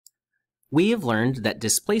We have learned that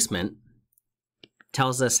displacement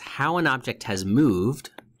tells us how an object has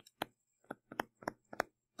moved,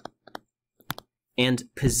 and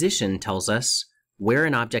position tells us where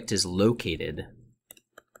an object is located.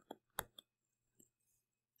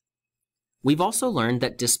 We've also learned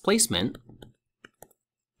that displacement,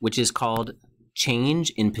 which is called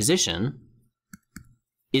change in position,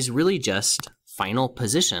 is really just final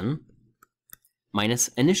position minus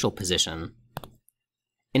initial position.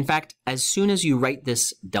 In fact, as soon as you write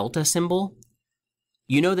this delta symbol,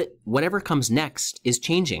 you know that whatever comes next is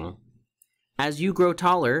changing. As you grow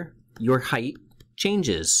taller, your height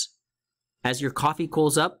changes. As your coffee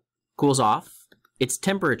cools off, its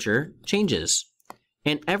temperature changes.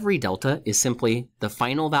 And every delta is simply the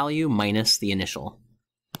final value minus the initial.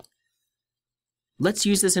 Let's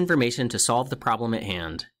use this information to solve the problem at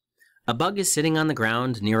hand. A bug is sitting on the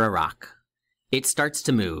ground near a rock. It starts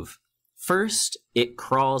to move. First, it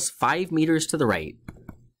crawls 5 meters to the right.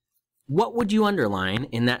 What would you underline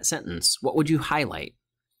in that sentence? What would you highlight?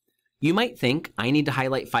 You might think, I need to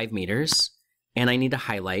highlight 5 meters, and I need to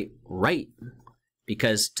highlight right,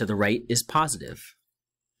 because to the right is positive.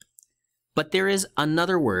 But there is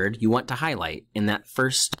another word you want to highlight in that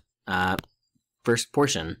first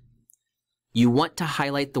portion. You want to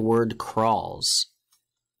highlight the word crawls.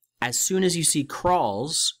 As soon as you see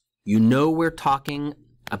crawls, you know we're talking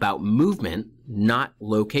about movement, not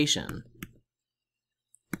location.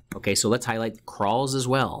 Okay, so let's highlight crawls as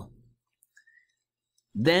well.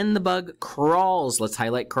 Then the bug crawls. Let's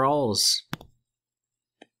highlight crawls.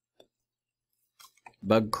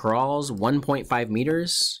 Bug crawls 1.5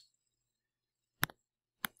 meters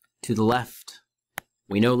to the left.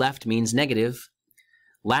 We know left means negative.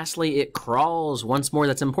 Lastly, it crawls once more.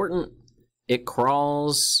 That's important. It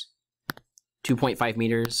crawls 2.5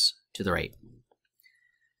 meters to the right.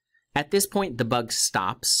 At this point, the bug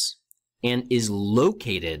stops and is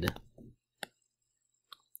located.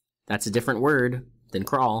 That's a different word than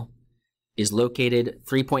crawl. Is located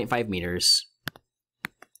 3.5 meters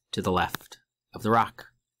to the left of the rock.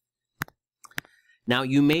 Now,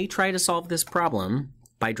 you may try to solve this problem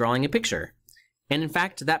by drawing a picture. And in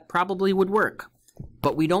fact, that probably would work.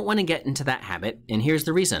 But we don't want to get into that habit, and here's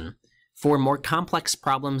the reason. For more complex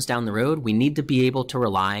problems down the road, we need to be able to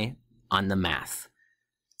rely on the math.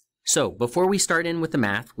 So, before we start in with the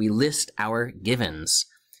math, we list our givens.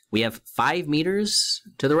 We have 5 meters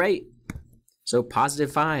to the right, so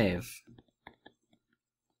positive 5.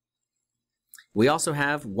 We also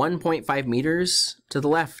have 1.5 meters to the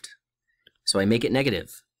left, so I make it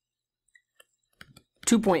negative.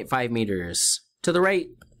 2.5 meters to the right,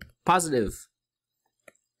 positive.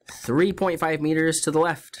 3.5 meters to the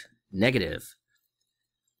left, negative.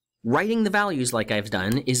 Writing the values like I've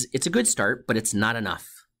done it's a good start, but it's not enough.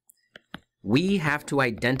 We have to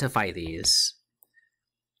identify these.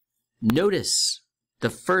 Notice the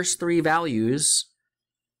first 3 values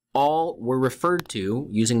all were referred to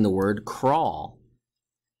using the word crawl.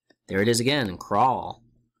 There it is again, crawl.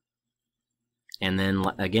 And then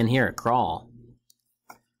again here, crawl.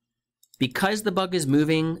 Because the bug is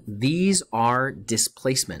moving, these are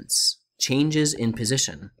displacements, changes in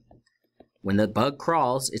position. When the bug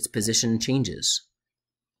crawls, its position changes.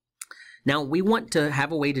 Now, we want to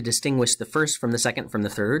have a way to distinguish the first from the second from the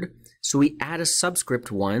third, so we add a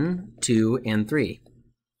subscript 1, 2, and 3.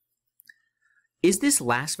 Is this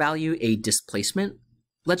last value a displacement?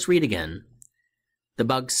 Let's read again. The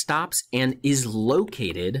bug stops and is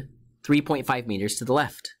located 3.5 meters to the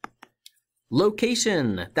left.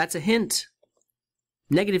 Location, that's a hint.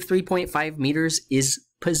 Negative 3.5 meters is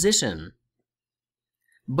position.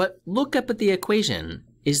 But look up at the equation.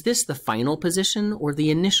 Is this the final position or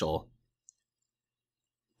the initial?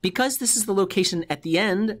 Because this is the location at the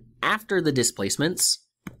end, after the displacements,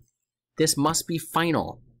 this must be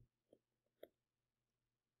final.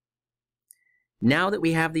 Now that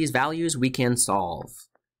we have these values, we can solve.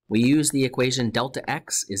 We use the equation delta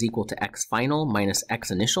x is equal to x final minus x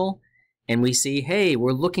initial, and we see, hey,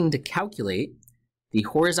 we're looking to calculate the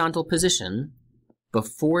horizontal position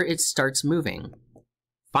before it starts moving.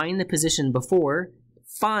 Find the position before,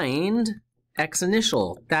 find x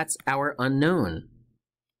initial. That's our unknown.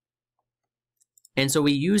 And so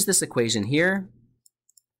we use this equation here,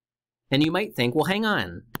 and you might think, well, hang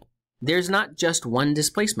on. There's not just one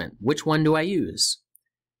displacement. Which one do I use?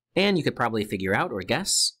 And you could probably figure out or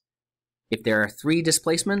guess. If there are 3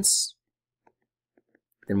 displacements,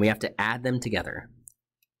 then we have to add them together.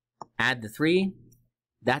 Add the 3,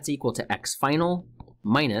 that's equal to x final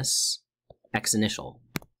minus x initial.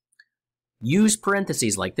 Use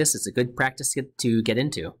parentheses like this. It's a good practice to get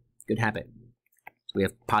into. Good habit. So we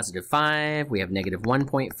have positive 5, we have negative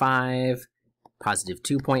 1.5, positive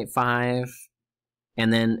 2.5,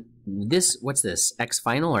 and then this, what's this? X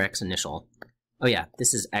final or X initial? Oh yeah,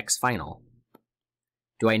 this is X final.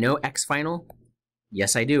 Do I know X final?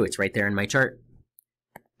 Yes, I do. It's right there in my chart.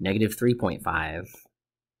 Negative 3.5.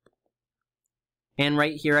 And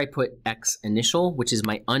right here I put X initial, which is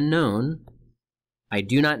my unknown. I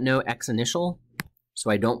do not know X initial, so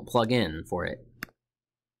I don't plug in for it.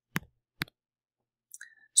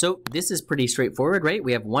 So this is pretty straightforward, right?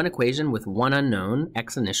 We have one equation with one unknown,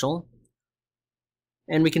 X initial,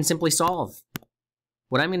 and we can simply solve.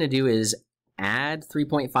 What I'm going to do is add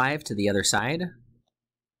 3.5 to the other side.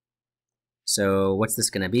 So what's this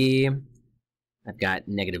going to be? I've got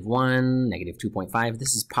negative 1, negative 2.5.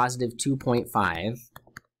 This is positive 2.5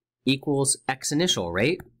 equals X initial,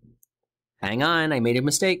 right? Hang on, I made a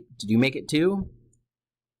mistake. Did you make it too?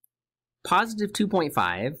 Positive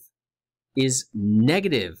 2.5 is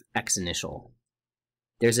negative X initial.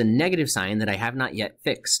 There's a negative sign that I have not yet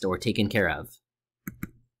fixed or taken care of.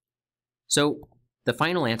 So the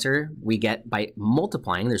final answer we get by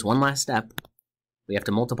multiplying. There's one last step. We have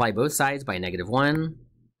to multiply both sides by negative 1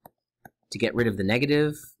 to get rid of the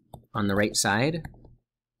negative on the right side.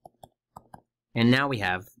 And now we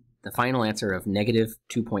have the final answer of negative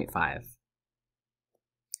 2.5.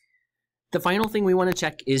 The final thing we want to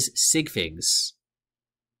check is sig figs.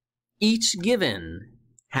 Each given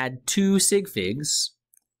had 2 sig figs.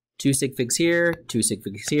 2 sig figs here, 2 sig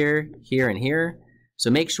figs here, here, and here. So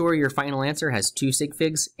make sure your final answer has 2 sig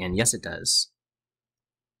figs, and yes, it does.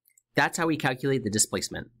 That's how we calculate the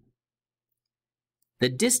displacement. The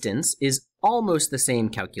distance is almost the same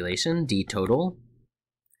calculation, d total.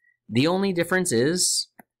 The only difference is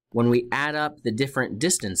when we add up the different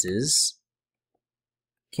distances,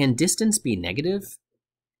 can distance be negative?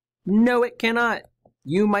 No, it cannot.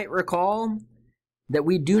 You might recall that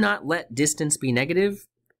we do not let distance be negative.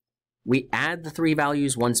 We add the 3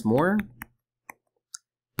 values once more,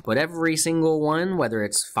 but every single one, whether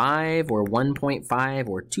it's 5 or 1.5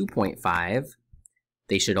 or 2.5,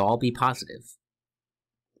 they should all be positive.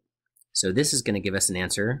 So this is going to give us an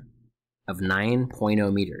answer of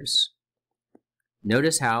 9.0 meters.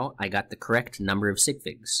 Notice how I got the correct number of sig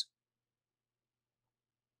figs.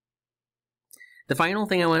 The final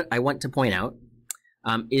thing I want to point out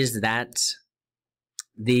is that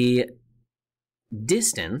the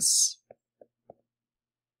distance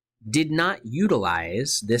did not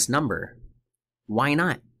utilize this number. Why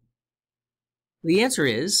not? The answer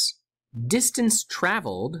is distance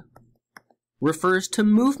traveled refers to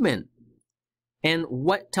movement. And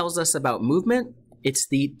what tells us about movement? It's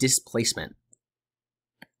the displacement.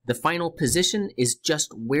 The final position is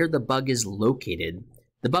just where the bug is located.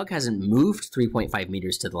 The bug hasn't moved 3.5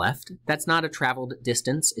 meters to the left. That's not a traveled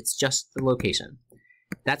distance, it's just the location.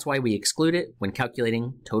 That's why we exclude it when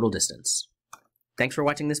calculating total distance. Thanks for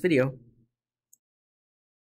watching this video.